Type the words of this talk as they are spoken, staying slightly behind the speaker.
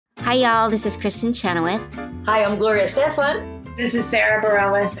Hi, y'all. This is Kristen Chenoweth. Hi, I'm Gloria Estefan. This is Sarah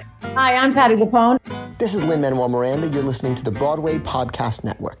Bareilles. Hi, I'm Patti LuPone. This is Lin-Manuel Miranda. You're listening to the Broadway Podcast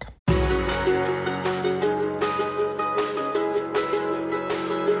Network.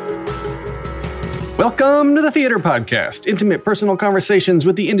 Welcome to the Theater Podcast, intimate personal conversations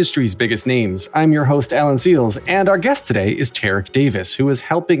with the industry's biggest names. I'm your host, Alan Seals, and our guest today is Tarek Davis, who is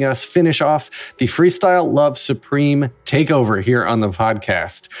helping us finish off the Freestyle Love Supreme takeover here on the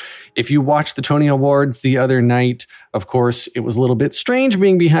podcast. If you watched the Tony Awards the other night, of course, it was a little bit strange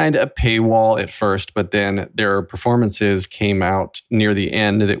being behind a paywall at first, but then their performances came out near the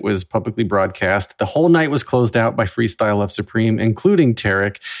end that was publicly broadcast. The whole night was closed out by Freestyle Love Supreme, including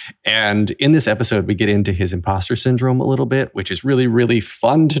Tarek. And in this episode, we get into his imposter syndrome a little bit, which is really, really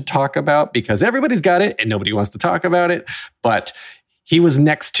fun to talk about because everybody's got it and nobody wants to talk about it. But he was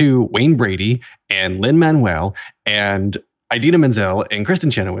next to Wayne Brady and Lin-Manuel and Idina Menzel and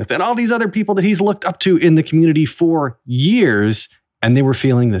Kristen Chenoweth and all these other people that he's looked up to in the community for years. And they were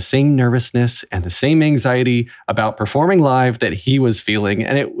feeling the same nervousness and the same anxiety about performing live that he was feeling.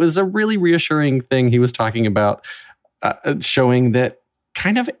 And it was a really reassuring thing he was talking about, showing that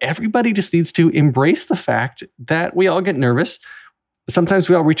kind of everybody just needs to embrace the fact that we all get nervous. Sometimes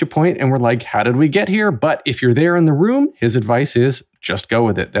we all reach a point and we're like, how did we get here? But if you're there in the room, his advice is just go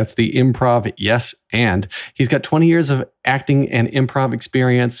with it. That's the improv yes and. He's got 20 years of acting and improv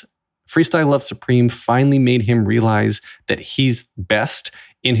experience. Freestyle Love Supreme finally made him realize that he's best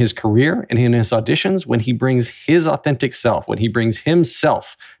in his career and in his auditions when he brings his authentic self, when he brings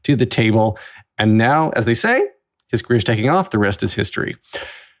himself to the table. And now, as they say, his career's taking off. The rest is history.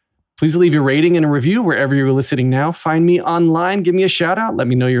 Please leave your rating and a review wherever you're listening now. Find me online. Give me a shout out. Let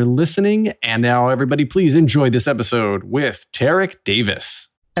me know you're listening. And now, everybody, please enjoy this episode with Tarek Davis.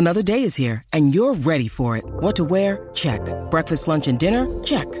 Another day is here, and you're ready for it. What to wear? Check. Breakfast, lunch, and dinner?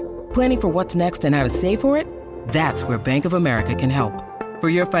 Check. Planning for what's next and how to save for it? That's where Bank of America can help. For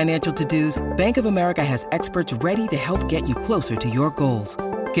your financial to-dos, Bank of America has experts ready to help get you closer to your goals.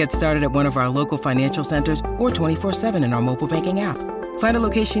 Get started at one of our local financial centers or 24/7 in our mobile banking app. Find a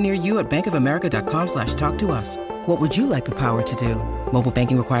location near you at bankofamerica.com/talktous. What would you like the power to do? Mobile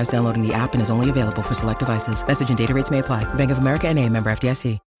banking requires downloading the app and is only available for select devices. Message and data rates may apply. Bank of America N.A., member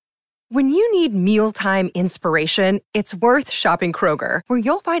FDIC. When you need mealtime inspiration, it's worth shopping Kroger, where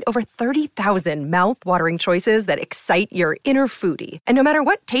you'll find over 30,000 mouth-watering choices that excite your inner foodie. And no matter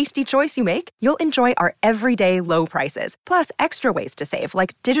what tasty choice you make, you'll enjoy our everyday low prices, plus extra ways to save,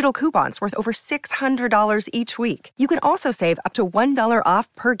 like digital coupons worth over $600 each week. You can also save up to $1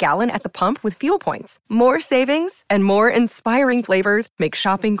 off per gallon at the pump with fuel points. More savings and more inspiring flavors make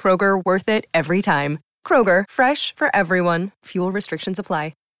shopping Kroger worth it every time. Kroger, fresh for everyone. Fuel restrictions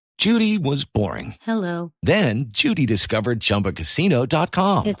apply. Judy was boring. Hello. Then Judy discovered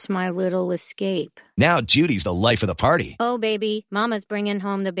ChumbaCasino.com. It's my little escape. Now Judy's the life of the party. Oh, baby, mama's bringing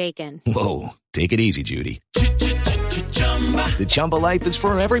home the bacon. Whoa, take it easy, Judy. The Chumba life is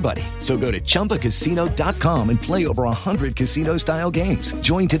for everybody. So go to ChumbaCasino.com and play over 100 casino-style games.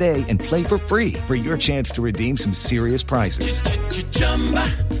 Join today and play for free for your chance to redeem some serious prizes.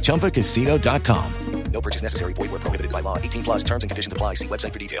 ChumbaCasino.com. No purchase necessary. Void where prohibited by law. 18 plus terms and conditions apply. See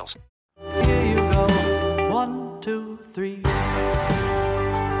website for details. Here you go. 1, 2, 3.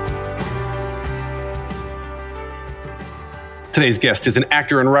 Today's guest is an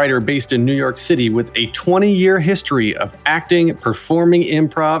actor and writer based in New York City with a 20-year history of acting, performing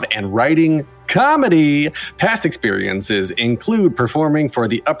improv, and writing comedy. Past experiences include performing for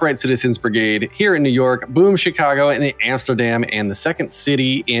the Upright Citizens Brigade here in New York, Boom Chicago, and Amsterdam, and the Second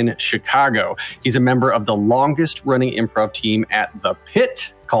City in Chicago. He's a member of the longest-running improv team at The Pit,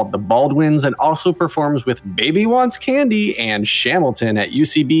 called the Baldwins, and also performs with Baby Wants Candy and Shamilton at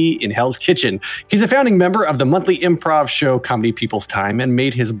UCB in Hell's Kitchen. He's a founding member of the monthly improv show Comedy People's Time and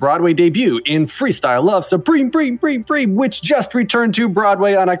made his Broadway debut in Freestyle Love Supreme, which just returned to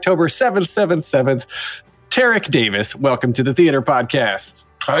Broadway on October 7th. Tarek Davis, welcome to the Theater Podcast.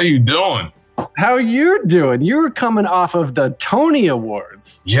 How you doing? How you doing? You're coming off of the Tony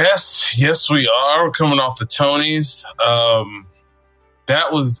Awards. Yes, we are. We're coming off the Tonys.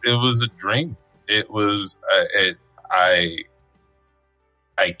 It was a dream. It was, I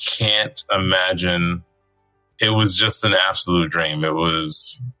can't imagine. It was just an absolute dream. It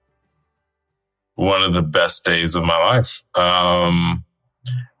was one of the best days of my life.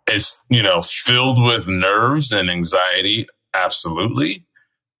 It's, filled with nerves and anxiety. Absolutely.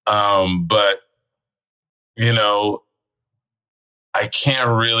 But, I can't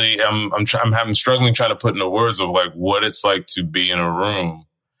really, I'm struggling trying to put into words of like what it's like to be in a room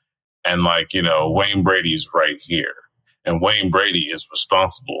and Wayne Brady's right here and Wayne Brady is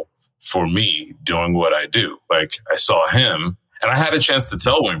responsible for me doing what I do. Like, I saw him, and I had a chance to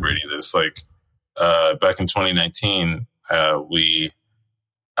tell Wayne Brady this. Like, back in 2019, that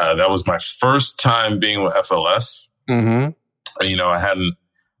was my first time being with FLS. Mm-hmm. You know, I hadn't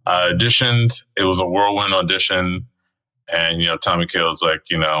auditioned. It was a whirlwind audition. And, you know, Tommy Kahle's like,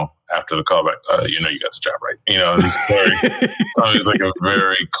 you know, after the callback, you know, you got the job right. You know, Tommy's like a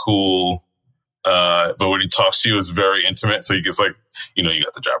very cool, but when he talks to you, it's very intimate. So he gets like, you know, you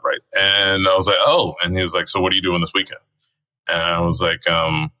got the job right. And I was like, oh, and he was like, so what are you doing this weekend? And I was like,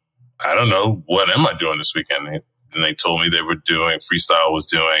 I don't know. What am I doing this weekend? And they told me they were doing, Freestyle was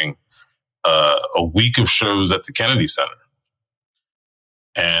doing a week of shows at the Kennedy Center.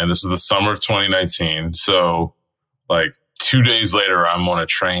 And this is the summer of 2019. So like 2 days later, I'm on a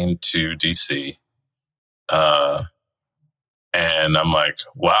train to DC. And I'm like,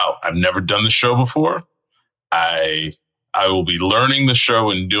 wow, I've never done the show before. I will be learning the show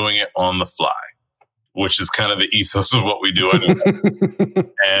and doing it on the fly, which is kind of the ethos of what we do anyway.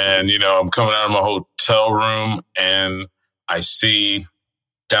 And, you know, I'm coming out of my hotel room and I see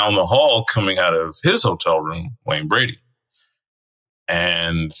down the hall coming out of his hotel room, Wayne Brady.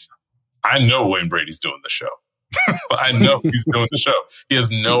 And I know Wayne Brady's doing the show. I know he's doing the show. He has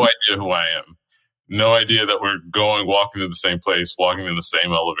no idea who I am. No idea that we're walking to the same place, walking in the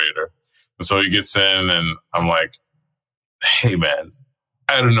same elevator. And so he gets in and I'm like, hey, man,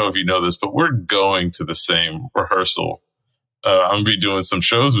 I don't know if you know this, but we're going to the same rehearsal. I'm going to be doing some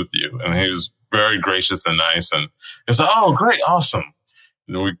shows with you. And he was very gracious and nice. And it's like, oh, great, awesome.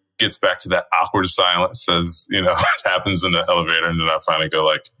 And then we gets back to that awkward silence as, you know, it happens in the elevator. And then I finally go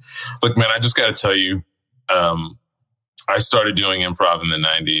like, look, man, I just got to tell you, I started doing improv in the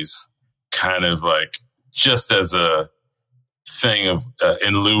 90s, kind of like just as a thing of,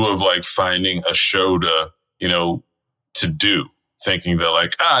 in lieu of like finding a show to, you know, to do, thinking that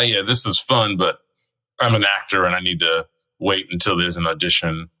like, yeah, this is fun, but I'm an actor and I need to wait until there's an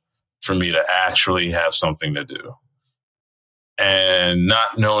audition for me to actually have something to do. And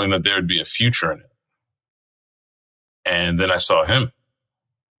not knowing that there'd be a future in it. And then I saw him.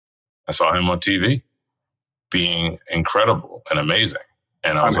 I saw him on TV being incredible and amazing.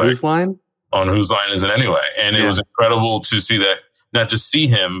 And I was like, Whose Line? On Whose Line Is It Anyway? And it was incredible to see that, not just see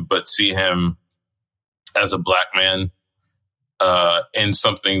him, but see him as a Black man in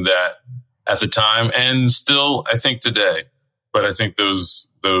something that at the time and still, I think today, but I think those,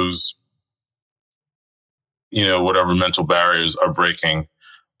 you know, whatever mental barriers are breaking,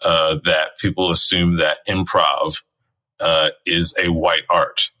 that people assume that improv is a white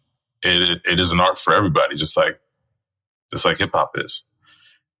art. It is an art for everybody, just like hip hop is.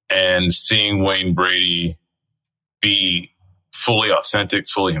 And seeing Wayne Brady be fully authentic,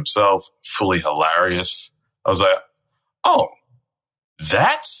 fully himself, fully hilarious, I was like, oh,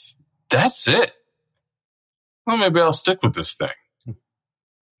 that's it. Well, maybe I'll stick with this thing.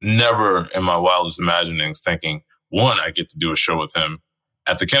 Never in my wildest imaginings thinking, one, I get to do a show with him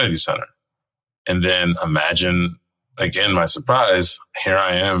at the Kennedy Center. And then imagine, again, my surprise, here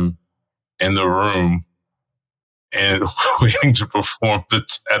I am in the room and waiting to perform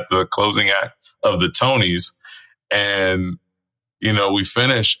at the closing act of the Tonys. And, you know, we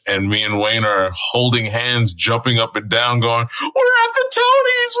finish and me and Wayne are holding hands, jumping up and down, going, we're at the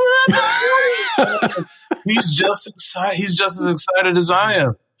Tonys! We're at the Tonys! He's just excited. He's just as excited as I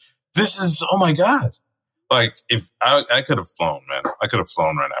am. This is, oh my God. Like, if I could have flown, man. I could have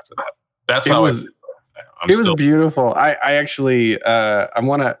flown right after that. That's how it was. It was beautiful. I actually, I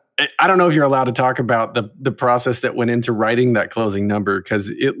don't know if you're allowed to talk about the process that went into writing that closing number,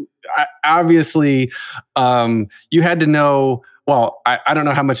 because obviously you had to know, well, I don't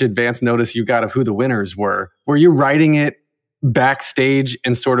know how much advance notice you got of who the winners were. Were you writing it backstage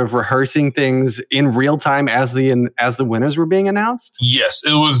and sort of rehearsing things in real time as the winners were being announced? Yes,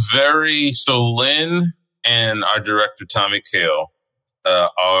 it was so Lynn and our director, Tommy Kahle,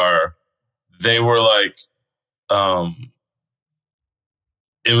 they were like,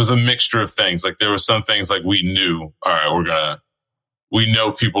 it was a mixture of things. Like there were some things like we knew, all right, we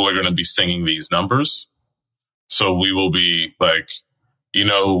know people are going to be singing these numbers. So we will be like, you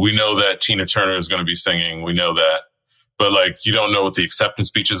know, we know that Tina Turner is going to be singing. We know that. But like, you don't know what the acceptance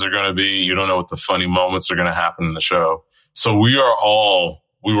speeches are going to be. You don't know what the funny moments are going to happen in the show. So we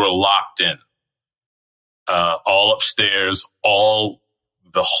were locked in, all upstairs,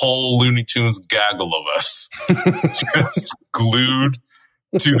 the whole Looney Tunes gaggle of us just glued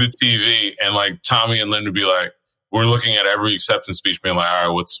to the TV. And like Tommy and Lynn would be like, we're looking at every acceptance speech being like, all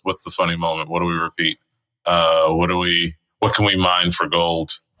right, what's the funny moment? What do we repeat? What can we mine for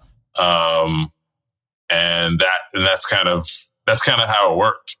gold? And that's kind of how it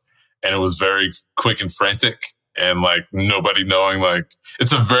worked. and it was very quick and frantic, and like nobody knowing, like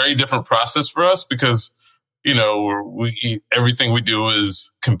it's a very different process for us because, you know, everything we do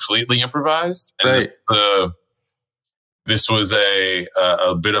is completely improvised. And right. This was a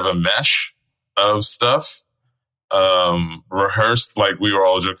bit of a mesh of stuff, rehearsed. Like we were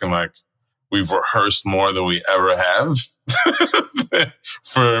all joking, like we've rehearsed more than we ever have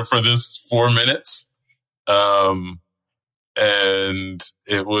for this 4 minutes. And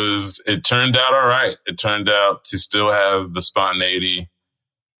it turned out all right. It turned out to still have the spontaneity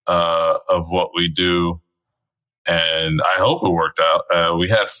of what we do. And I hope it worked out. We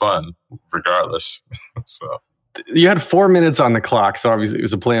had fun regardless. So you had 4 minutes on the clock. So obviously it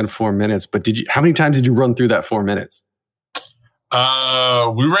was a planned 4 minutes, but how many times did you run through that 4 minutes? We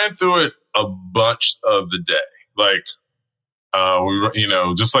ran through it a bunch of the day. Like,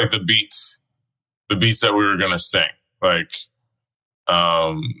 just like the beats that we were going to sing. Like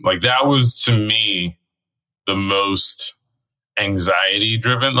that was to me the most anxiety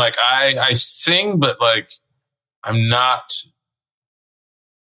driven. Like I sing, but like I'm not,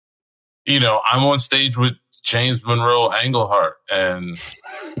 I'm on stage with James Monroe Englehart and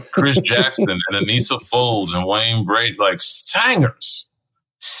Chris Jackson and Anissa Folds and Wayne Brady, like singers.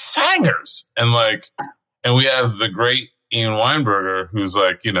 And we have the great Ian Weinberger, who's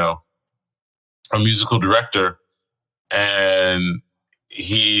like, a musical director, and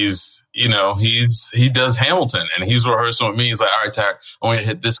he does Hamilton, and he's rehearsing with me. He's like, all right, Tack, I want you to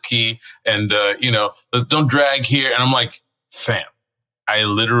hit this key, and don't drag here. And I'm like, fam, I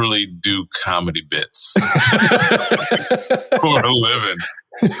literally do comedy bits for a living.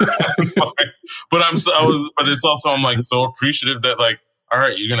 But it's also, I'm like so appreciative that like, all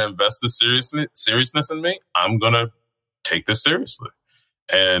right, you're gonna invest the seriousness in me. I'm gonna take this seriously,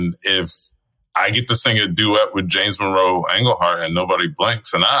 and if I get to sing a duet with James Monroe Englehart and nobody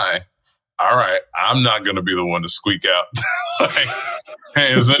blinks an eye, all right, I'm not going to be the one to squeak out. Like,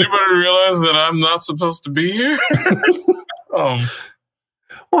 hey, does anybody realize that I'm not supposed to be here? Well,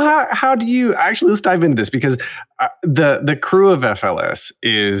 how do you actually, let's dive into this, because the crew of FLS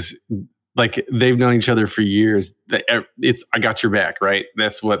is like, they've known each other for years. It's, I got your back, right?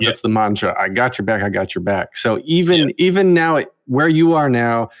 That's the mantra. I got your back. I got your back. So even now, where you are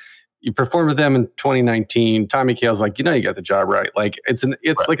now, you performed with them in 2019. Tommy Kail's like, you got the job right. Like it's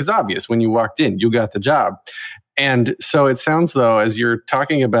obvious when you walked in, you got the job. And so it sounds though, as you're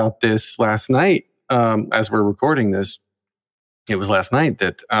talking about this last night, as we're recording this, it was last night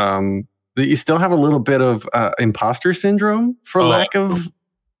that you still have a little bit of imposter syndrome for lack of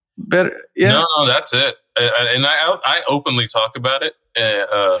better. Yeah. No, that's it. And I openly talk about it.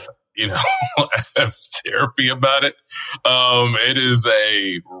 I have therapy about it. It is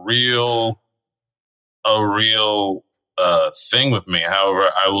a real thing with me. However,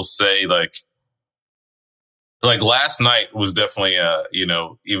 I will say like last night was definitely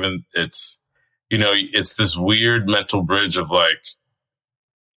even it's this weird mental bridge of like,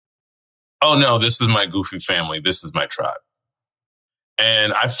 oh no, this is my goofy family. This is my tribe.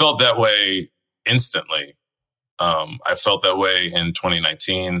 And I felt that way instantly. I felt that way in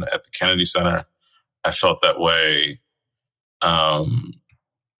 2019 at the Kennedy Center. I felt that way.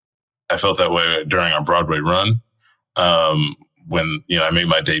 During our Broadway run, when I made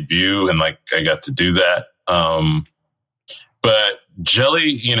my debut and like I got to do that. But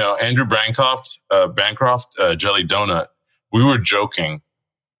Jelly, Andrew Bancroft, Jelly Donut, we were joking,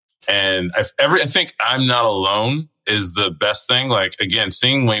 and I think I'm Not Alone is the best thing. Like again,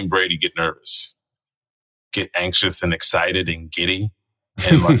 seeing Wayne Brady get nervous, get anxious and excited and giddy.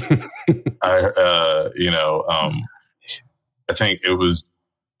 And like, I think it was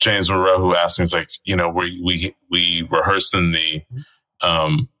James Monroe who asked me, like, we rehearsed in the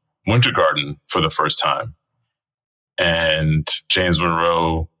Winter Garden for the first time. And James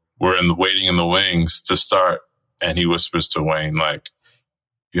Monroe, we're waiting in the wings to start. And he whispers to Wayne, like,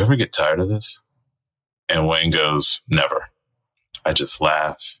 you ever get tired of this? And Wayne goes, never. I just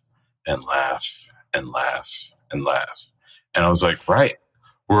laugh and laugh and laugh and laugh. And I was like, right,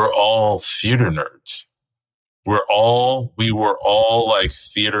 we're all theater nerds. We were all like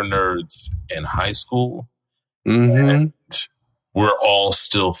theater nerds in high school. Mm-hmm. And we're all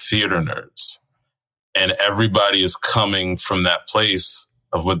still theater nerds. And everybody is coming from that place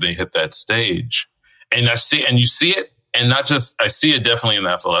of when they hit that stage. And you see it, and not just, I see it definitely in the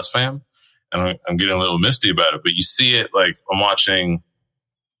FLS fam. And I'm getting a little misty about it, but you see it like I'm watching,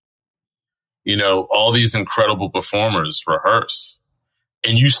 all these incredible performers rehearse,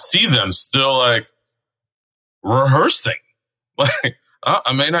 and you see them still like rehearsing. Like,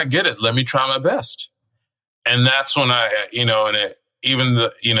 I may not get it. Let me try my best. And that's when even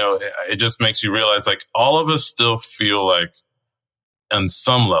it just makes you realize like all of us still feel like on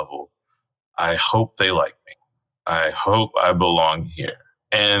some level, I hope they like me. I hope I belong here.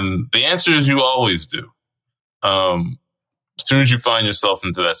 And the answer is you always do. As soon as you find yourself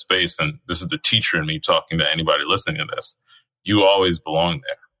into that space, and this is the teacher in me talking to anybody listening to this, you always belong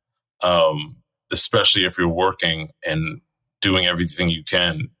there. Especially if you're working and doing everything you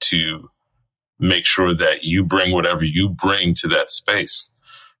can to make sure that you bring whatever you bring to that space.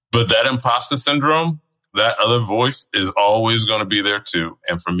 But that imposter syndrome, that other voice is always going to be there too.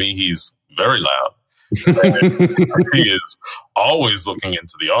 And for me, he's very loud. He is always looking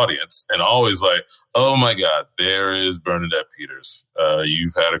into the audience and always like, oh my God, there is Bernadette Peters.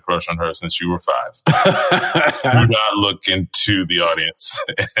 You've had a crush on her since you were 5. Do not look into the audience.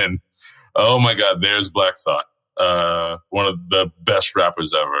 And oh my God, there's Black Thought, one of the best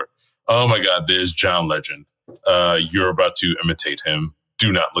rappers ever. Oh my God, there's John Legend. You're about to imitate him.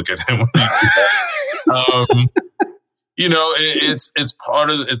 Do not look at him when you do that. It's part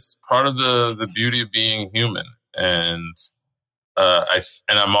of the beauty of being human, and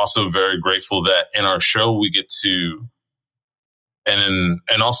I'm also very grateful that in our show we get to, and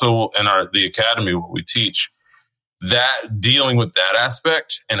also in the academy what we teach, that dealing with that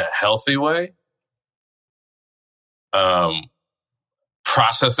aspect in a healthy way,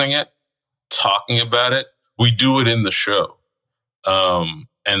 processing it, talking about it, we do it in the show, and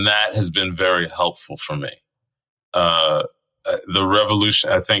that has been very helpful for me. The revolution,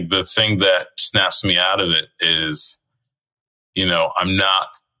 I think the thing that snaps me out of it is, I'm not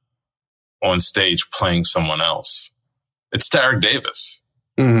on stage playing someone else. It's Tarek Davis.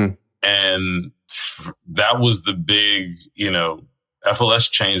 Mm-hmm. And that was the big,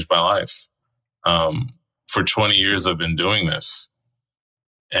 FLS changed my life. For 20 years, I've been doing this.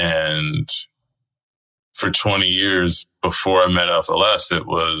 And for 20 years before I met FLS, it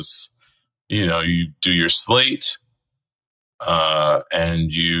was, you do your slate,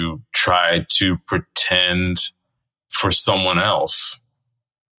 and you try to pretend for someone else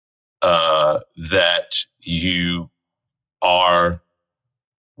that you are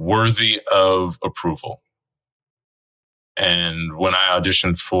worthy of approval. And when I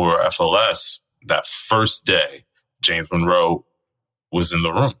auditioned for FLS, that first day, James Monroe was in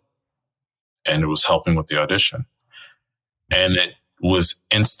the room and it was helping with the audition. And it was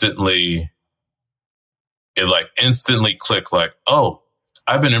instantly clicked like, oh,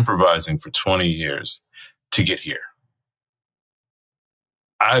 I've been improvising for 20 years to get here.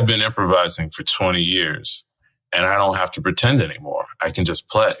 I've been improvising for 20 years and I don't have to pretend anymore. I can just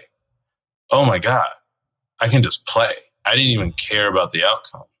play. Oh my God, I can just play. I didn't even care about the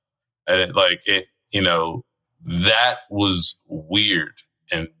outcome. And that was weird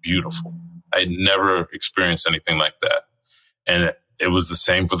and beautiful. I'd never experienced anything like that. And it was the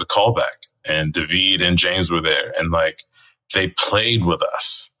same for the callback. And David and James were there. And they played with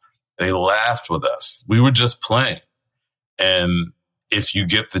us. They laughed with us. We were just playing. And if you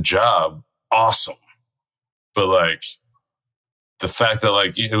get the job, awesome. But the fact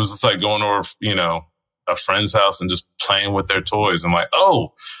that it was just like going over, a friend's house and just playing with their toys. I'm like,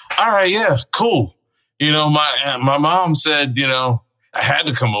 oh, all right, yeah, cool. My mom said, I had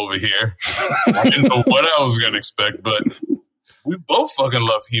to come over here. I didn't know what I was going to expect, but we both fucking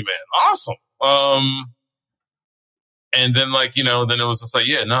love He-Man. Awesome. And then then it was just like,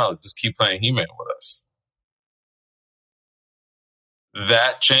 yeah, no, just keep playing He-Man with us.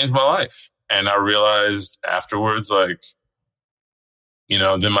 That changed my life. And I realized afterwards, then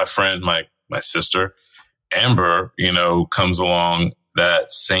my friend, my sister, Amber, comes along that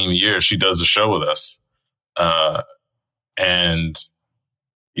same year. She does a show with us. And,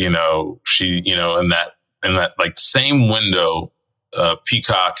 she, in that same window,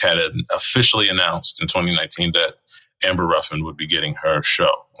 Peacock had officially announced in 2019 that Amber Ruffin would be getting her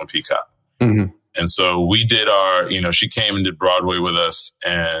show on Peacock. Mm-hmm. And so we did she came and did Broadway with us.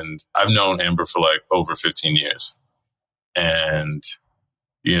 And I've known Amber for over 15 years. And,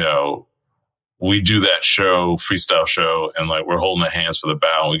 we do that show, freestyle show, and we're holding our hands for the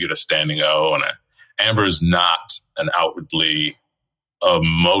bow and we get a standing O. And Amber is not an outwardly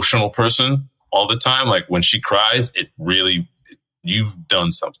emotional person all the time. When she cries, you've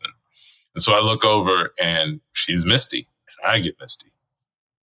done something. And so I look over and she's misty and I get misty.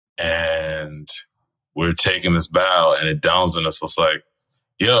 And we're taking this bow and it dawns on us. It's like,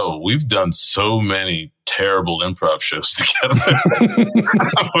 yo, we've done so many terrible improv shows together.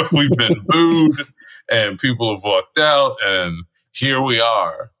 We've been booed and people have walked out. And here we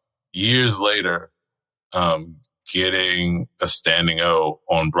are years later, getting a standing O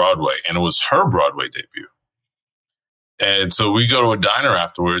on Broadway. And it was her Broadway debut. And so we go to a diner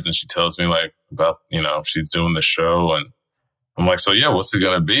afterwards, and she tells me like about, she's doing the show, and I'm like, so yeah, what's it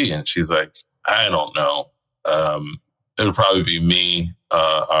going to be? And she's like, I don't know. It'll probably be me,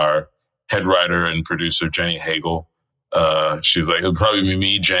 our head writer and producer, Jenny Hagel. She was like, it'll probably be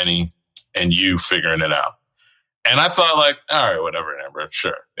me, Jenny, and you figuring it out. And I thought like, all right, whatever, Amber,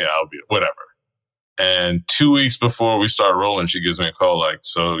 sure. Yeah, I'll be whatever. And 2 weeks before we start rolling, she gives me a call like,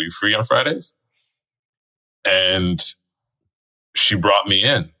 so you free on Fridays? And she brought me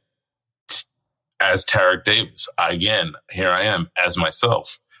in as Tarek Davis. Again, here I am as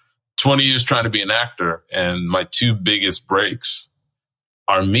myself. 20 years trying to be an actor, and my two biggest breaks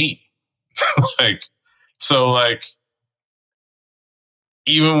are me.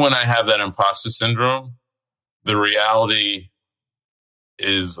 Even when I have that imposter syndrome, the reality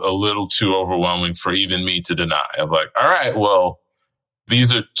is a little too overwhelming for even me to deny. I'm like, all right, well,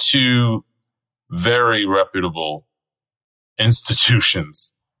 these are two very reputable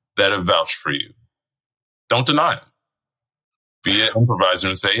institutions that have vouched for you. Don't deny them. Be an improviser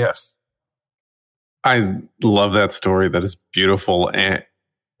and say yes. I love that story. That is beautiful.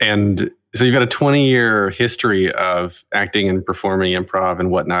 And so you've got a 20-year history of acting and performing improv and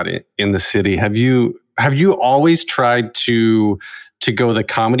whatnot in the city. Have you always tried to go the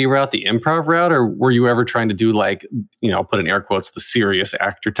comedy route, the improv route, or were you ever trying to do like, put in air quotes, the serious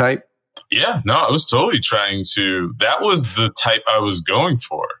actor type? Yeah, no, I was totally trying to. That was the type I was going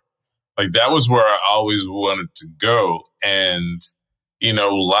for. Like that was where I always wanted to go. And,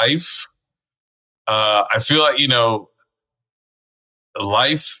 life, I feel like,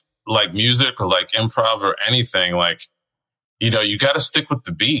 life, like music or like improv or anything, like, you got to stick with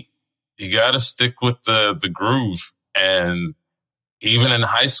the beat. You got to stick with the groove. And even in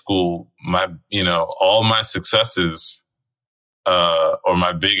high school, all my successes, or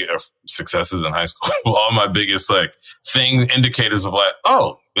my big successes in high school, all my biggest like indicators of like,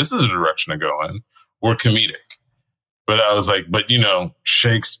 oh, this is a direction to go in, were comedic. But I was like,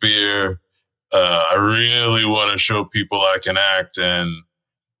 Shakespeare, I really want to show people I can act. And,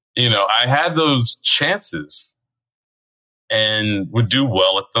 I had those chances and would do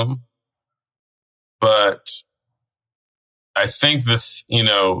well at them. But I think this,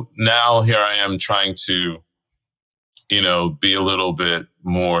 now here I am trying to, be a little bit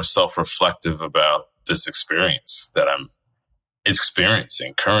more self-reflective about this experience that I'm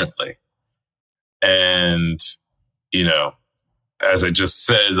experiencing currently. And, as I just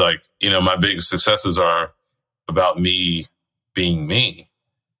said, like, my biggest successes are about me being me.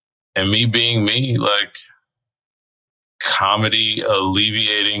 And me being me, like, comedy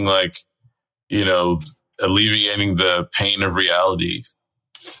alleviating, like, alleviating the pain of reality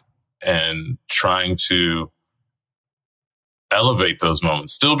and trying to elevate those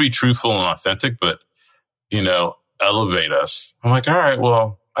moments, still be truthful and authentic, but, elevate us. I'm like, all right,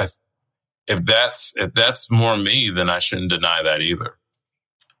 well, if that's more me, then I shouldn't deny that either.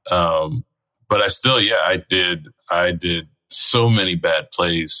 But I still, I did so many bad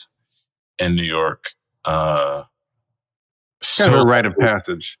plays in New York. Kind of a rite of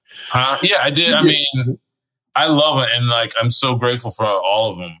passage. Yeah, I did. I mean, I love it. And like, I'm so grateful for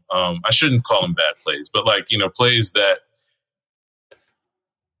all of them. I shouldn't call them bad plays, but like, plays that,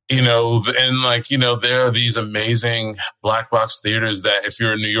 and like, there are these amazing black box theaters that if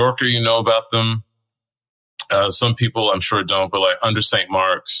you're a New Yorker, you know about them. Some people I'm sure don't, but like Under St.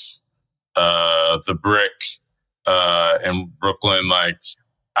 Mark's, The Brick, in Brooklyn, like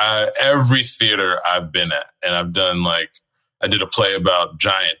every theater I've been at, and I've done like, I did a play about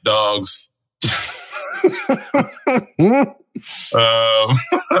giant dogs.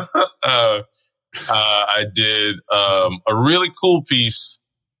 I did a really cool piece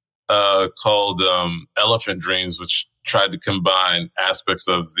called Elephant Dreams, which tried to combine aspects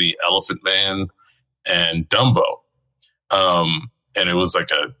of the Elephant Man and Dumbo. And it was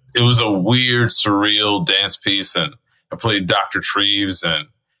like a weird, surreal dance piece. And I played Dr. Treves, and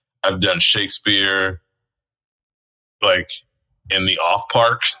I've done Shakespeare, like in the off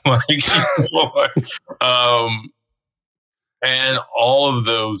park, and all of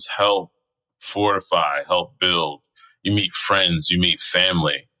those help fortify, help build. You meet friends, you meet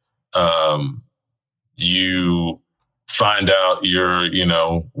family. You find out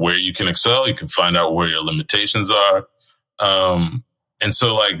where you can excel. You can find out where your limitations are. And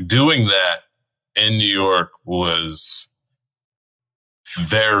so like doing that in New York was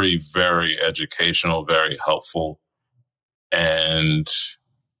very, very educational, very helpful. And,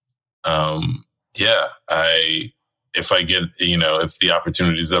 if the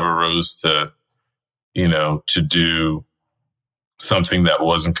opportunities ever rose to, to do something that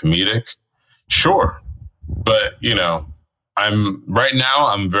wasn't comedic, sure. But, I'm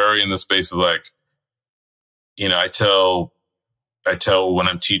very in the space of like, you know, I tell when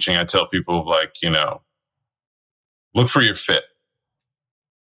I'm teaching, I tell people like, you know, look for your fit.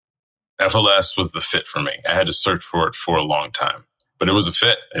 FLS was the fit for me. I had to search for it for a long time, but it was a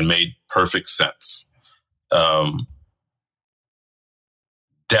fit and made perfect sense.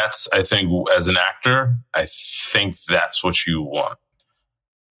 That's, I think, as an actor, I think that's what you want.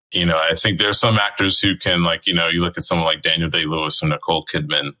 You know, I think there's some actors who can, like, you know, you look at someone like Daniel Day-Lewis or Nicole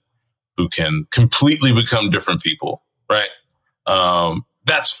Kidman, who can completely become different people, right?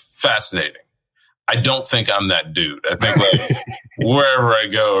 That's fascinating. I don't think I'm that dude. I think like wherever I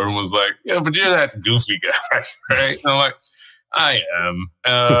go, everyone's like, yeah, but you're that goofy guy, right? And I'm like, I am.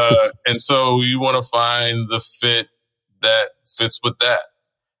 And so you want to find the fit that fits with that.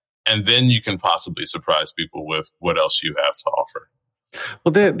 And then you can possibly surprise people with what else you have to offer.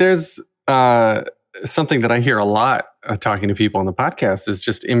 Well, there's something that I hear a lot talking to people on the podcast is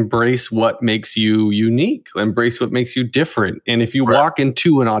just embrace what makes you unique, embrace what makes you different. And if you walk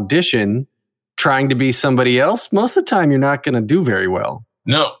into an audition trying to be somebody else, most of the time you're not going to do very well.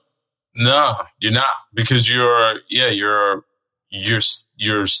 No, you're not, because you're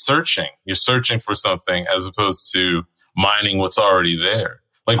searching for something as opposed to mining what's already there.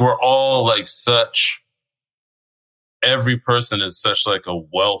 Like we're all like every person is such like a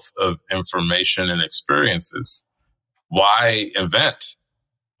wealth of information and experiences. Why invent,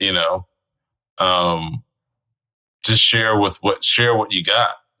 you know? Just share what you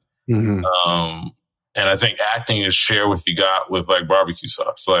got. Mm-hmm. And I think acting is share what you got with like barbecue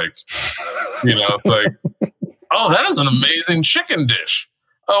sauce. Like, you know, it's like, oh, that is an amazing chicken dish.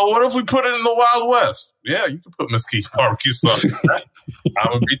 Oh, what if we put it in the Wild West? Yeah, you can put Mesquite barbecue sauce in that. I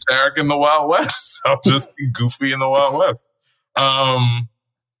would be Tarek in the Wild West. I'll just be Goofy in the Wild West.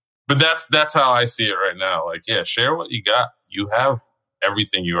 But that's how I see it right now. Like, yeah, share what you got. You have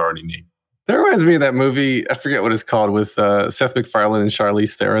everything you already need. That reminds me of that movie, I forget what it's called, with Seth MacFarlane and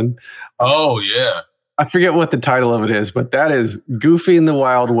Charlize Theron. Oh, yeah. I forget what the title of it is, but that is Goofy in the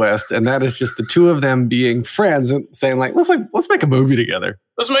Wild West. And that is just the two of them being friends and saying like, let's make a movie together.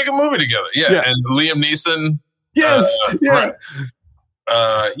 Let's make a movie together. Yeah. And Liam Neeson. Yes. Yeah. Right.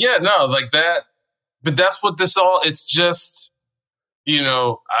 No, like that. But that's what it's just, you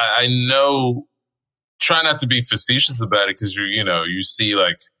know, I know, try not to be facetious about it because you see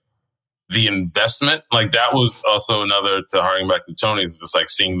like the investment. Like that was also another, to harken back to Tony's, just like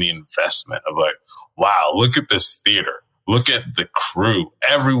seeing the investment of like, wow, look at this theater. Look at the crew.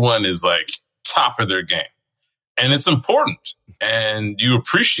 Everyone is like top of their game. And it's important. And you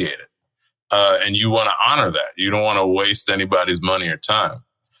appreciate it. And you want to honor that. You don't want to waste anybody's money or time.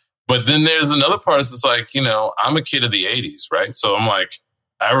 But then there's another part that's like, you know, I'm a kid of the 80s, right? So I'm like,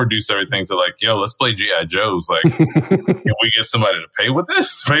 I reduce everything to like, yo, let's play G.I. Joes. Like, can we get somebody to pay with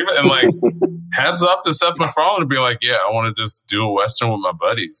this? And like, hats off to Seth MacFarlane to be like, yeah, I want to just do a Western with my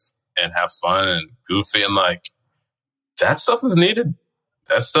buddies and have fun and goofy. And like, that stuff is needed.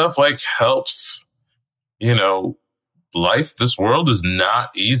 That stuff like helps, you know, life. This world is not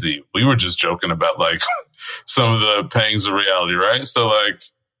easy. We were just joking about like some of the pangs of reality, right? So like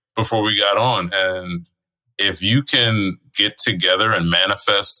before we got on, and if you can get together and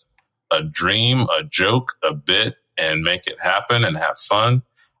manifest a dream, a joke, a bit, and make it happen and have fun,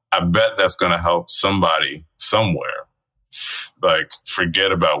 I bet that's going to help somebody somewhere like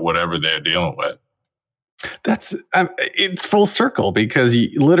forget about whatever they're dealing with. It's full circle because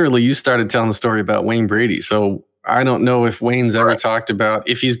you started telling the story about Wayne Brady. So I don't know if Wayne's ever talked about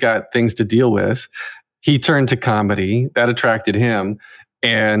if he's got things to deal with. He turned to comedy. That attracted him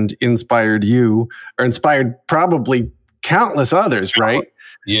and inspired you, or inspired probably countless others, right?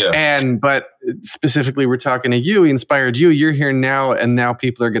 Yeah. But specifically, we're talking to you. He inspired you. You're here now, and now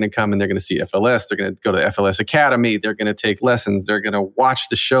people are going to come and they're going to see FLS. They're going to go to FLS Academy. They're going to take lessons. They're going to watch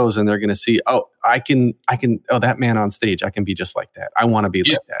the shows, and they're going to see, oh, I can. Oh, that man on stage, I can be just like that. I want to be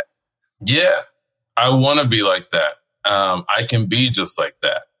like that. Yeah, I want to be like that. I can be just like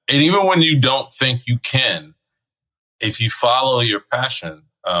that. And even when you don't think you can, if you follow your passion,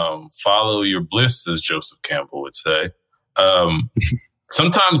 follow your bliss, as Joseph Campbell would say.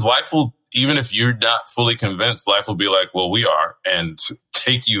 Sometimes life will, even if you're not fully convinced, life will be like, well, we are, and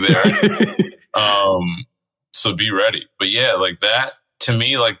take you there. So be ready. But yeah, like that, to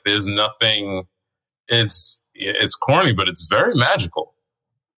me, like there's nothing, it's corny, but it's very magical.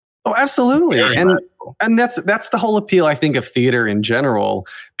 Oh, absolutely. And that's the whole appeal, I think, of theater in general,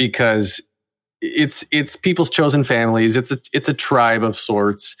 because it's people's chosen families. It's a tribe of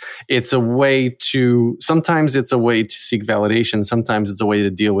sorts. It's a way to, sometimes it's a way to seek validation. Sometimes it's a way to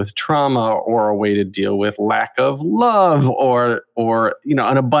deal with trauma, or a way to deal with lack of love, or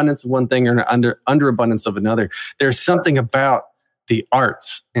an abundance of one thing or an underabundance of another. There's something about the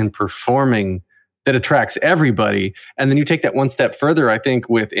arts and performing that attracts everybody. And then you take that one step further, I think,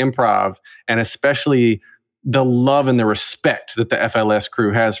 with improv, and especially the love and the respect that the FLS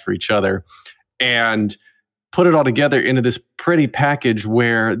crew has for each other, and put it all together into this pretty package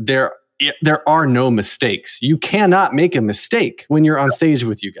where there are no mistakes. You cannot make a mistake when you're on stage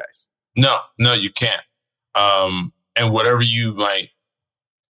with you guys. No, you can't. And whatever you might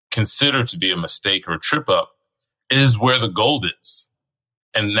consider to be a mistake or a trip up is where the gold is.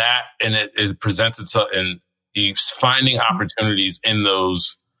 And it presents itself, and it's finding opportunities in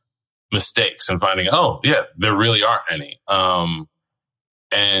those mistakes and finding, there really aren't any.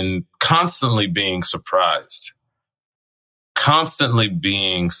 And constantly being surprised.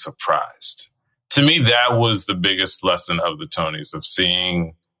 To me, that was the biggest lesson of the Tonys, of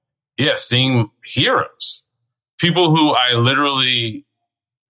seeing heroes. People who I literally,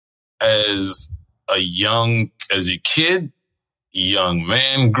 as a kid, young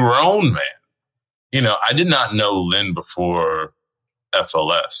man, grown man, I did not know Lin before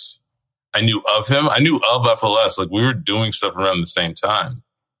FLS. I knew of him. I knew of FLS. Like, we were doing stuff around the same time.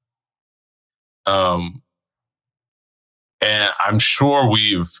 And I'm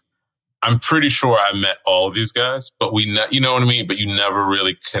pretty sure I met all of these guys, but you know what I mean? But you never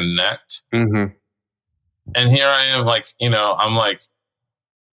really connect. Mm-hmm. And here I am, I'm like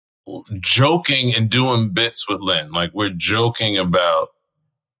joking and doing bits with Lin. Like, we're joking about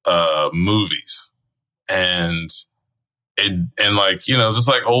movies and just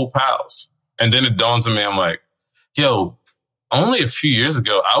like old pals. And then it dawns on me, I'm like, yo, only a few years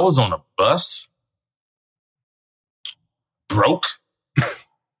ago, I was on a bus, broke,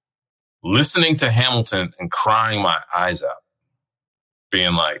 listening to Hamilton and crying my eyes out,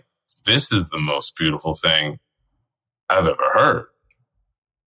 being like, this is the most beautiful thing I've ever heard.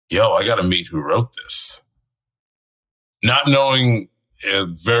 Yo, I got to meet who wrote this. Not knowing,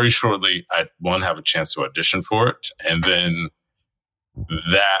 very shortly, I'd have a chance to audition for it. And then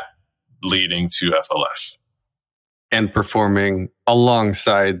that leading to FLS. And performing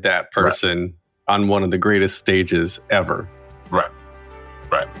alongside that person on one of the greatest stages ever. Right.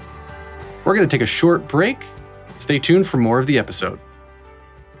 We're going to take a short break. Stay tuned for more of the episode.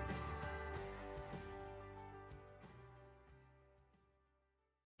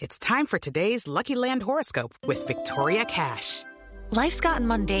 It's time for today's Lucky Land horoscope with Victoria Cash. Life's gotten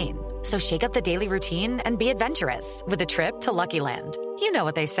mundane, so shake up the daily routine and be adventurous with a trip to Lucky Land. You know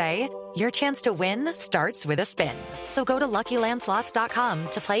what they say, your chance to win starts with a spin. So go to LuckyLandSlots.com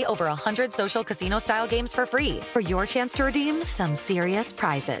to play over 100 social casino-style games for free for your chance to redeem some serious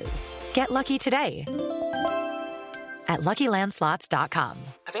prizes. Get lucky today at LuckyLandSlots.com.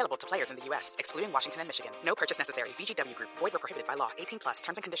 Available to players in the U.S., excluding Washington and Michigan. No purchase necessary. VGW Group. Void where prohibited by law. 18+.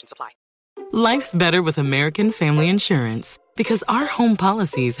 Terms and conditions apply. Life's better with American Family Insurance, because our home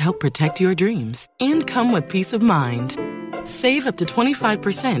policies help protect your dreams and come with peace of mind. Save up to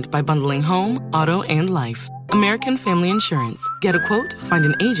 25% by bundling home, auto, and life. American Family Insurance. Get a quote, find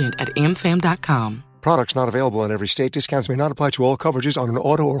an agent at amfam.com. Products not available in every state. Discounts may not apply to all coverages on an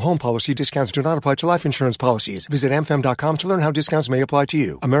auto or home policy. Discounts do not apply to life insurance policies. Visit amfam.com to learn how discounts may apply to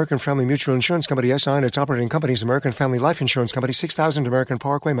you. American Family Mutual Insurance Company, SI, and its operating companies, American Family Life Insurance Company, 6000 American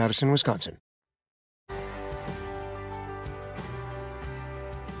Parkway, Madison, Wisconsin.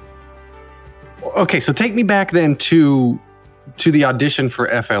 Okay, so take me back then to the audition for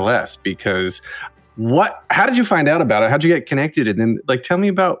FLS, because how did you find out about it? How'd you get connected? And then, tell me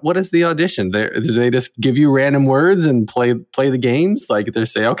about, what is the audition? Did they just give you random words and play the games? Like, they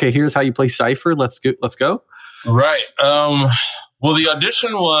say, okay, here's how you play Cypher. Let's go. Right. Well, the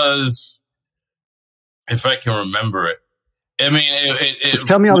audition was, if I can remember it, I mean, just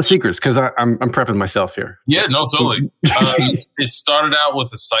tell me all the secrets, because I'm prepping myself here. Yeah, no, totally. It started out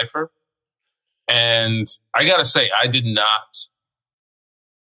with a Cypher. And I got to say, I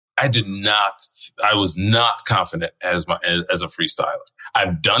was not confident as a freestyler.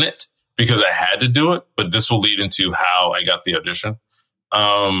 I've done it because I had to do it, but this will lead into how I got the audition.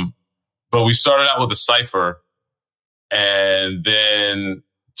 But we started out with a Cypher, and then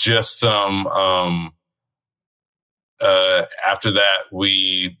just some, after that,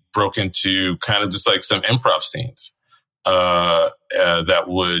 we broke into kind of just like some improv scenes, that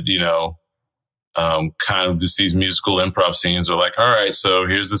would, kind of just these musical improv scenes are like, all right, so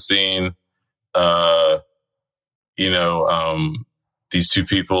here's the scene, these two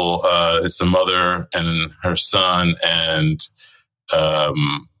people, it's a mother and her son, and,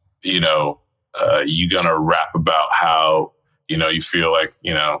 you're going to rap about how, you feel like,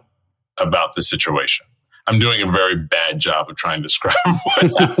 about the situation. I'm doing a very bad job of trying to describe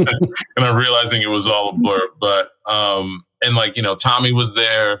what happened, and I'm realizing it was all a blur. But Tommy was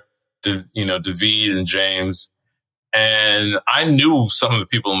there, David and James, and I knew some of the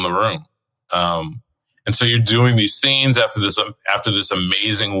people in the room. And so you're doing these scenes after this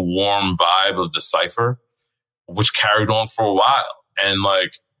amazing warm vibe of the cipher, which carried on for a while, and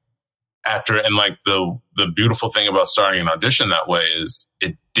the beautiful thing about starting an audition that way is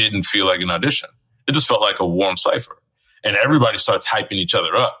it didn't feel like an audition. It just felt like a warm cipher. And everybody starts hyping each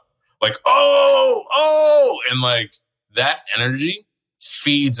other up. Like, oh, and that energy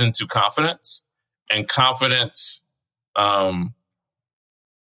feeds into confidence. And confidence, a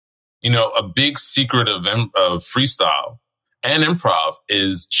big secret of freestyle and improv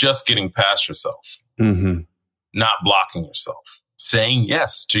is just getting past yourself, not blocking yourself, saying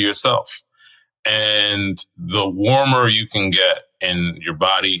yes to yourself. And the warmer you can get in your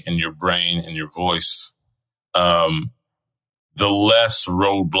body and your brain and your voice, the less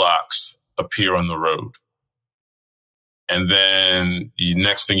roadblocks appear on the road. And then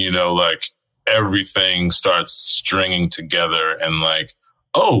next thing you know, everything starts stringing together and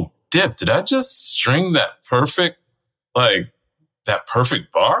oh, Dip, did I just string that perfect bar?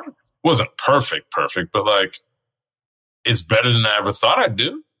 It wasn't perfect, but it's better than I ever thought I'd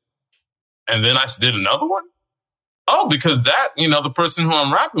do. And then I did another one. Oh, because that, the person who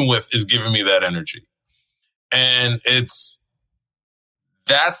I'm rapping with is giving me that energy. And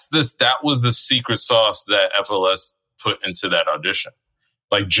that was the secret sauce that FLS put into that audition.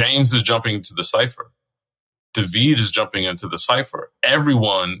 James is jumping into the cipher. David is jumping into the cipher.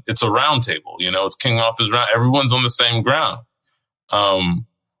 Everyone, it's a round table, it's King Arthur's round. Everyone's on the same ground.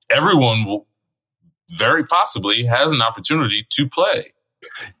 Everyone will very possibly has an opportunity to play.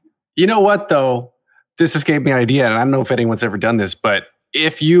 You know what, though? This just gave me an idea, and I don't know if anyone's ever done this, but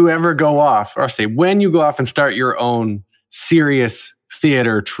if you ever go off, or say when you go off and start your own serious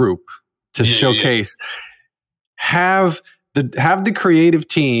theater troupe to showcase, have the creative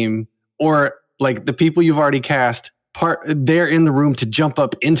team or the people you've already cast they're in the room to jump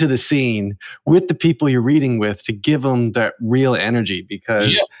up into the scene with the people you're reading with to give them that real energy.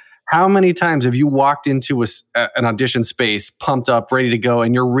 Because how many times have you walked into an audition space pumped up, ready to go,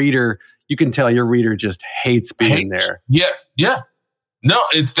 and your reader, you can tell your reader just hates being there. Yeah. No,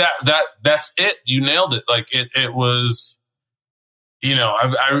 it's that's it. You nailed it. It was,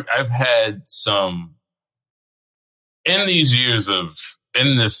 I've had some in these years of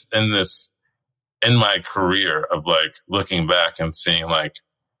in my career of looking back and seeing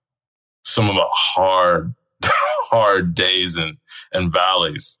some of the hard days and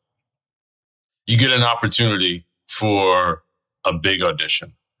valleys. You get an opportunity for a big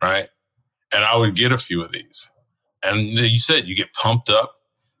audition, right? And I would get a few of these. And you said you get pumped up.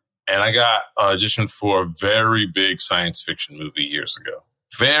 And I got auditioned for a very big science fiction movie years ago.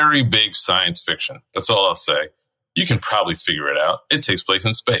 Very big science fiction. That's all I'll say. You can probably figure it out. It takes place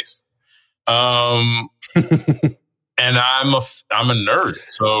in space. And I'm a nerd.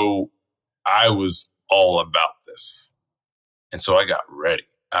 So I was all about this. And so I got ready.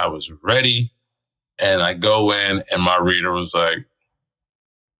 I was ready. And I go in and my reader was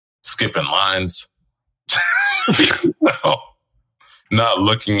skipping lines. Not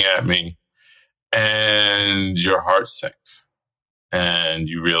looking at me. And your heart sinks. And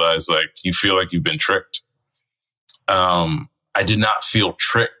you realize you feel like you've been tricked. I did not feel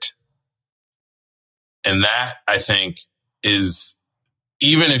tricked. And that, I think, is,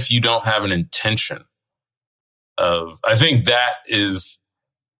 even if you don't have an intention I think that is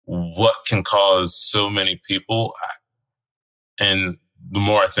what can cause so many people. And the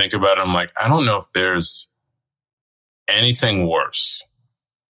more I think about it, I'm I don't know if there's anything worse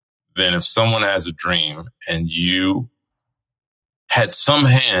than if someone has a dream and you had some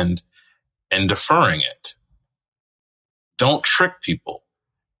hand in deferring it. Don't trick people.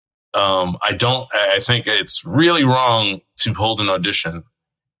 I think it's really wrong to hold an audition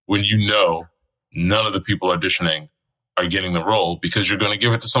when none of the people auditioning are getting the role because you're going to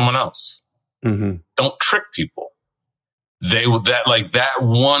give it to someone else. Mm-hmm. Don't trick people. That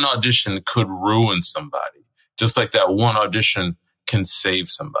one audition could ruin somebody, just like that one audition can save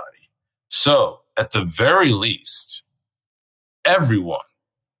somebody. So at the very least,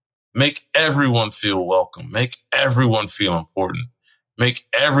 make everyone feel welcome, make everyone feel important, make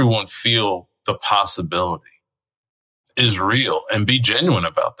everyone feel the possibility is real, and be genuine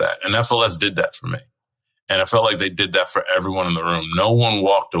about that. And FLS did that for me. And I felt like they did that for everyone in the room. No one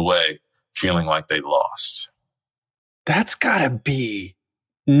walked away feeling like they lost. That's gotta be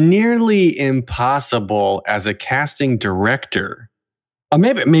nearly impossible as a casting director.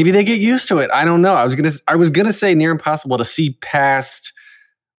 Maybe they get used to it. I don't know. I was gonna say near impossible to see past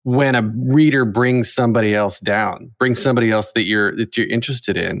when a reader brings somebody else down, brings somebody else that you're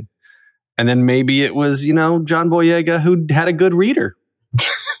interested in. And then maybe it was, John Boyega who had a good reader.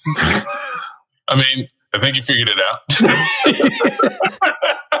 I mean, I think you figured it out.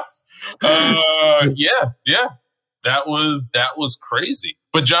 Yeah. That was crazy.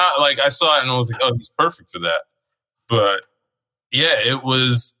 But John, I saw it and I was like, oh, he's perfect for that. But yeah, it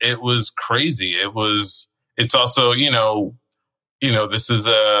was crazy. It's also, this is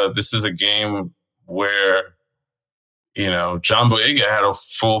a game where, John Boyega had a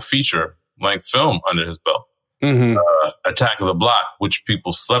full feature length film under his belt. Mm-hmm. Attack of the Block, which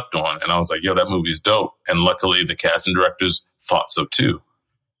people slept on. And I was like, yo, that movie's dope. And luckily the cast and directors thought so too.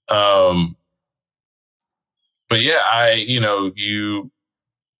 But yeah, you're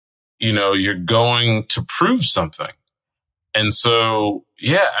going to prove something. And so,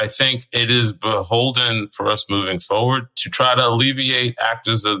 yeah, I think it is beholden for us moving forward to try to alleviate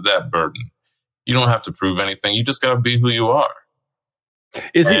actors of that burden. You don't have to prove anything. You just got to be who you are.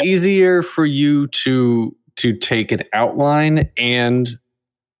 Is it easier for you to take an outline and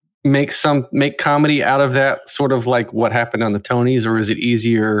make comedy out of that, sort of like what happened on the Tonys, or is it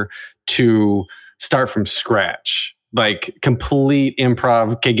easier to start from scratch, like complete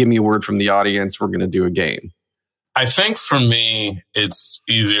improv? Okay, give me a word from the audience. We're going to do a game. I think for me, it's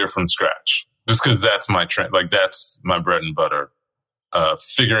easier from scratch, just because that's my trend. That's my bread and butter,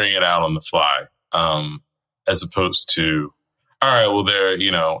 figuring it out on the fly, as opposed to, all right, well,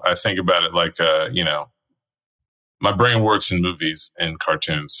 I think about it like, my brain works in movies and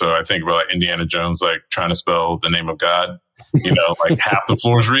cartoons. So I think about Indiana Jones, trying to spell the name of God, half the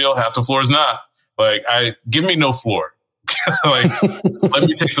floor is real, half the floor is not. Give me no floor. Let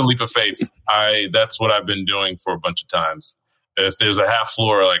me take the leap of faith. That's what I've been doing for a bunch of times. If there's a half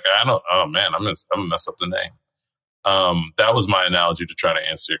floor, I'm gonna mess up the name. That was my analogy to try to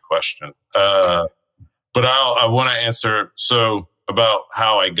answer your question. But I want to answer about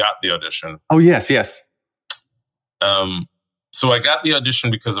how I got the audition. Oh, yes. So I got the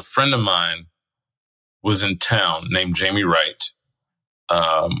audition because a friend of mine was in town named Jamie Wright,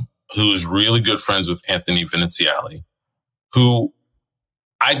 who is really good friends with Anthony Veneziali, who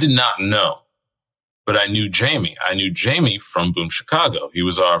I did not know, but I knew Jamie. I knew Jamie from Boom Chicago. He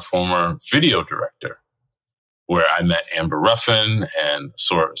was our former video director, where I met Amber Ruffin and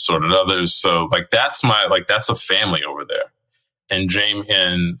sort of others. So that's a family over there. And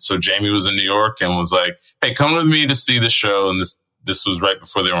so Jamie was in New York and was like, hey, come with me to see the show. And this was right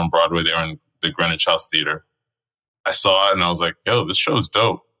before they were on Broadway. They were in the Greenwich House Theater. I saw it and I was like, yo, this show is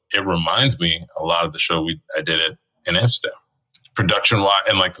dope. It reminds me a lot of the show I did it in Amsterdam. Production wise,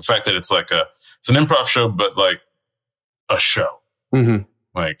 and the fact that it's it's an improv show, but a show. Mm-hmm.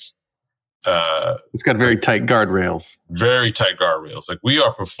 It's got very tight guardrails. Very tight guardrails. We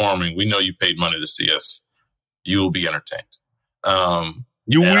are performing. We know you paid money to see us. You will be entertained.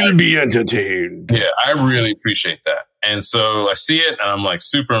 You will be entertained. Yeah, I really appreciate that. And so I see it and I'm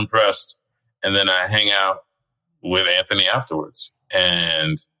super impressed. And then I hang out with Anthony afterwards.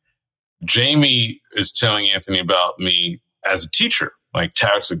 And Jamie is telling Anthony about me as a teacher.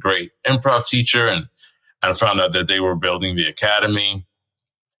 Tarek's a great improv teacher. And I found out that they were building the academy.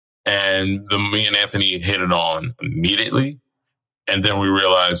 And me and Anthony hit it on immediately. And then we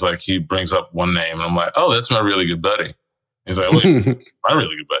realized he brings up one name and I'm like, oh, that's my really good buddy. He's like, wait, my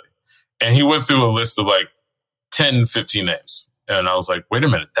really good buddy. And he went through a list of 10, 15 names. And I was like, wait a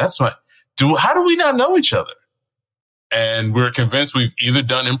minute, how do we not know each other? And we're convinced we've either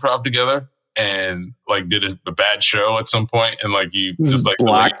done improv together and did a bad show at some point and you just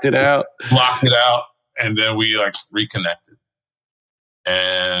blocked it out. And then we reconnected.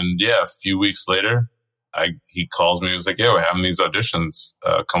 And yeah, a few weeks later, he calls me. He was like, yeah, we're having these auditions.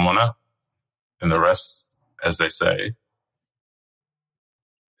 Come on out. And the rest, as they say,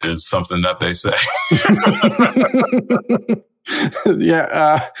 is something that they say.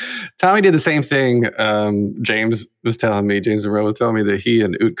 Yeah. Tommy did the same thing. James Monroe was telling me that he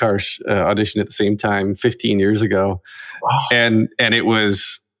and Utkarsh auditioned at the same time 15 years ago. Wow. And it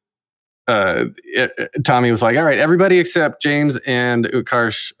was, Tommy was like, all right, everybody except James and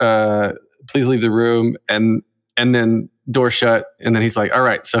Utkarsh, please leave the room. And then door shut. And then he's like, all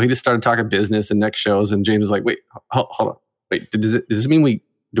right. So he just started talking business and next shows. And James was like, wait, hold on. Wait, does this mean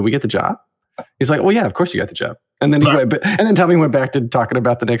did we get the job? He's like, well, yeah, of course you got the job. And then and then Tommy went back to talking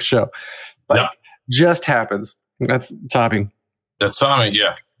about the next show. Just happens. That's Tommy. That's Tommy,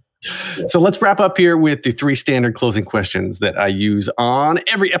 yeah. So let's wrap up here with the 3 standard closing questions that I use on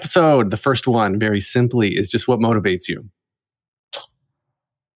every episode. The first one, very simply, is just what motivates you?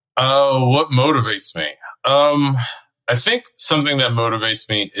 What motivates me? I think something that motivates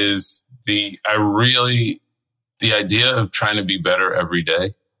me is the idea of trying to be better every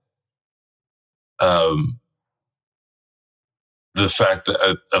day. The fact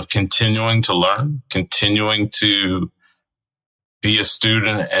of continuing to learn, continuing to be a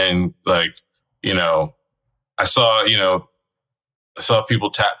student, and like, I saw people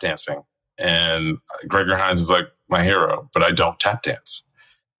tap dancing, and Gregory Hines is like my hero, but I don't tap dance.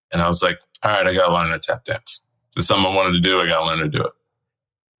 And I was like, all right, I got to learn to tap dance. It's something I wanted to do. I got to learn to do it.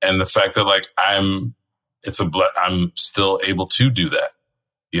 And the fact that like I'm still able to do that.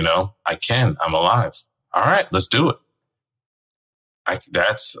 I'm alive. All right, let's do it.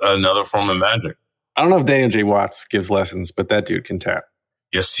 That's another form of magic. I don't know if Daniel J. Watts gives lessons, but that dude can tap.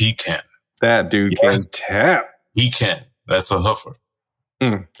 Yes, he can. That dude can tap. He can. That's a hoofer.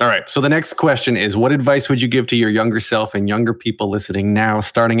 All right. So the next question is, what advice would you give to your younger self and younger people listening now,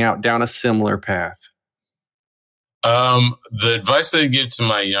 starting out down a similar path? The advice I give to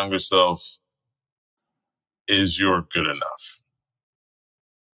my younger self is you're good enough.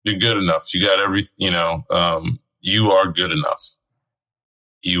 You're good enough. You got everything, you are good enough.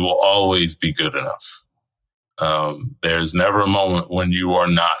 You will always be good enough. There's never a moment when you are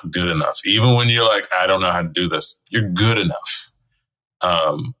not good enough. Even when you're like, I don't know how to do this, you're good enough.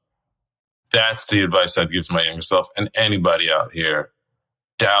 That's the advice I'd give to my younger self and anybody out here.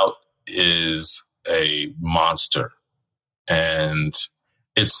 Doubt is a monster, and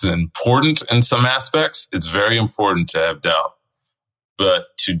it's important in some aspects. It's very important to have doubt,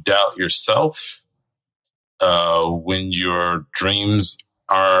 but to doubt yourself when your dreams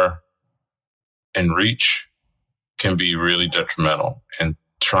are in reach can be really detrimental, and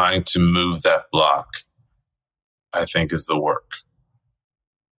trying to move that block, I think, is the work.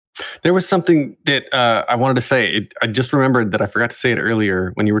 There was something that I wanted to say. I just remembered that I forgot to say it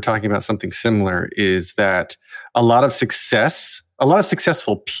earlier when you were talking about something similar, is that a lot of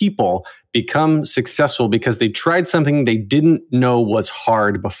successful people become successful because they tried something they didn't know was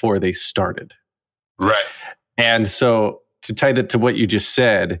hard before they started. Right. And so to tie that to what you just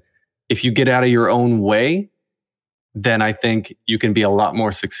said, if you get out of your own way, then I think you can be a lot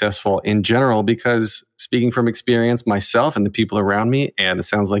more successful in general, because speaking from experience myself and the people around me, and it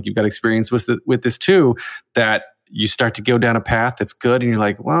sounds like you've got experience with this too, that you start to go down a path that's good and you're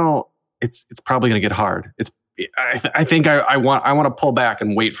like, well, it's probably going to get hard. I think I want to pull back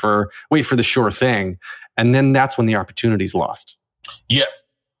and wait for the sure thing. And then that's when the opportunity's lost. Yeah.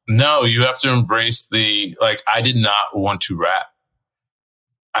 No, you have to embrace I did not want to rap.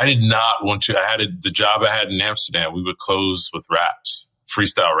 I did not want to. The job I had in Amsterdam, we would close with raps,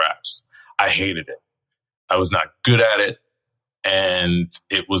 freestyle raps. I hated it. I was not good at it. And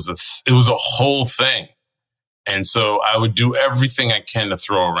it was a whole thing. And so I would do everything I can to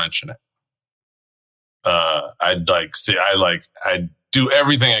throw a wrench in it. I'd do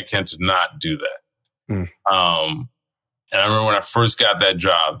everything I can to not do that. And I remember when I first got that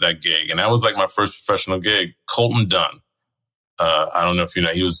job, that gig, and that was like my first professional gig, Colton Dunn. I don't know if you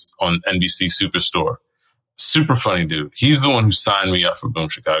know, he was on NBC Superstore. Super funny dude. He's the one who signed me up for Boom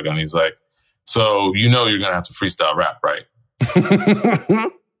Chicago. And he's like, so you're going to have to freestyle rap, right?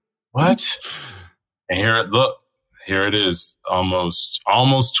 What? And here it is, almost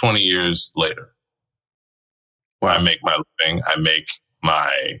 20 years later. Wow. I make my living. I make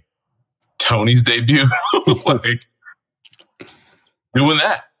my Tony's debut. Doing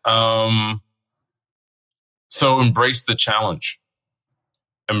that. So embrace the challenge.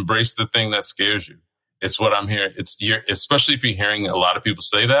 Embrace the thing that scares you. It's what I'm hearing. Especially if you're hearing a lot of people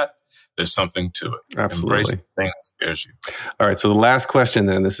say that, there's something to it. Absolutely. Embrace the thing that scares you. All right. So the last question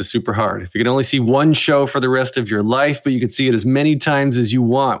then, this is super hard. If you could only see one show for the rest of your life, but you could see it as many times as you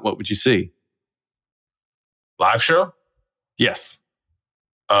want, what would you see? Live show? Yes.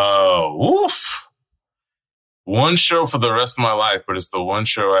 Woof. One show for the rest of my life, but it's the one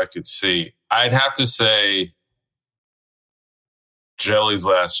show I could see. I'd have to say Jelly's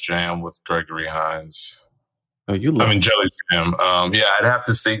Last Jam with Gregory Hines. Oh, you love Jelly's Jam. Yeah, I'd have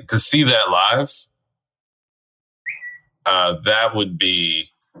to see that live. That would be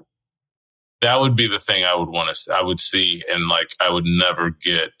the thing I would see, and I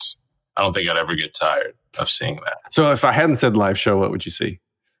don't think I'd ever get tired of seeing that. So if I hadn't said live show, what would you see?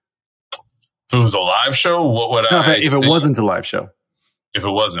 If it was a live show, what would I see? If it wasn't a live show. If it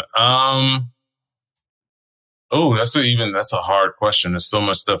wasn't. That's a hard question. There's so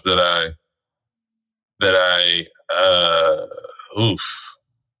much stuff that that I,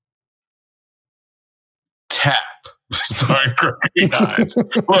 Tap, starring Gregory Hines.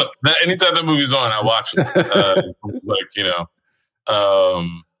 Look, anytime that movie's on, I watch it.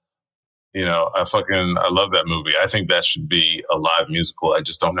 I love that movie. I think that should be a live musical. I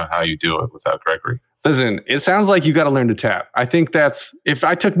just don't know how you do it without Gregory. Listen, it sounds like you got to learn to tap. I think that's, if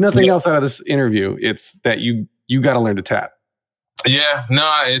I took nothing else out of this interview, it's that you got to learn to tap. Yeah,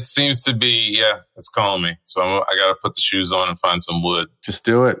 no, it seems to be, it's calling me. So I got to put the shoes on and find some wood. Just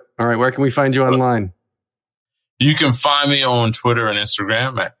do it. All right, where can we find you online? You can find me on Twitter and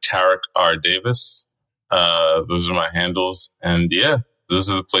Instagram at Tarek R. Davis. Those are my handles. And those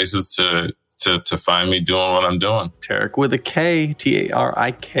are the places to find me doing what I'm doing. Tarek with a K,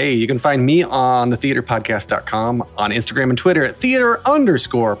 Tarik. You can find me on thetheaterpodcast.com, on Instagram and Twitter at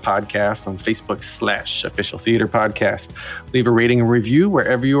theater_podcast, on Facebook /official theater podcast. Leave a rating and review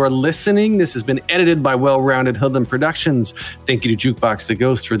wherever you are listening. This has been edited by Well-Rounded Hoodlum Productions. Thank you to Jukebox the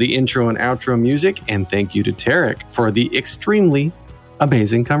Ghost for the intro and outro music. And thank you to Tarek for the extremely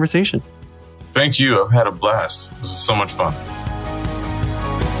amazing conversation. Thank you. I've had a blast. This was so much fun.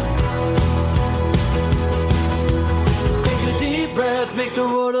 Make the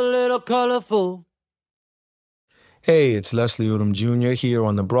world a little colorful. Hey, it's Leslie Odom Jr. here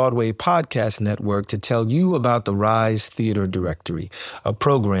on the Broadway Podcast Network to tell you about the Rise Theater Directory, a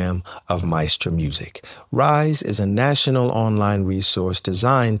program of Maestro Music. Rise is a national online resource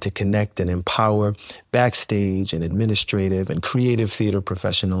designed to connect and empower backstage and administrative and creative theater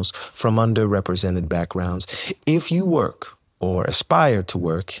professionals from underrepresented backgrounds. If you work or aspire to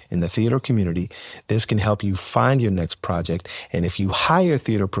work in the theater community, this can help you find your next project. And if you hire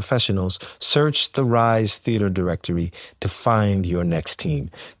theater professionals, search the Rise Theater Directory to find your next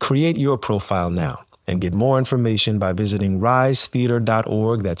team. Create your profile now and get more information by visiting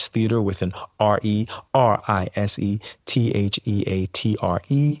risetheater.org. That's theater with an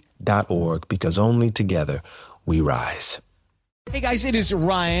RISETHEATRE.org, because only together we rise. Hey guys, it is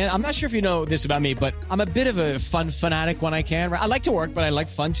Ryan. I'm not sure if you know this about me, but I'm a bit of a fun fanatic when I can. I like to work, but I like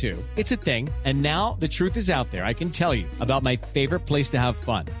fun too. It's a thing. And now the truth is out there. I can tell you about my favorite place to have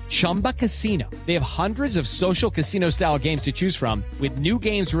fun. Chumba Casino. They have hundreds of social casino style games to choose from with new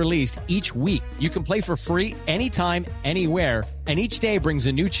games released each week. You can play for free anytime, anywhere. And each day brings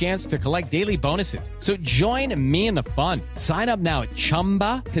a new chance to collect daily bonuses. So join me in the fun. Sign up now at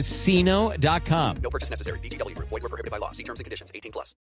ChumbaCasino.com. No purchase necessary. VGW Group. Void where prohibited by law. See terms and conditions. 18+.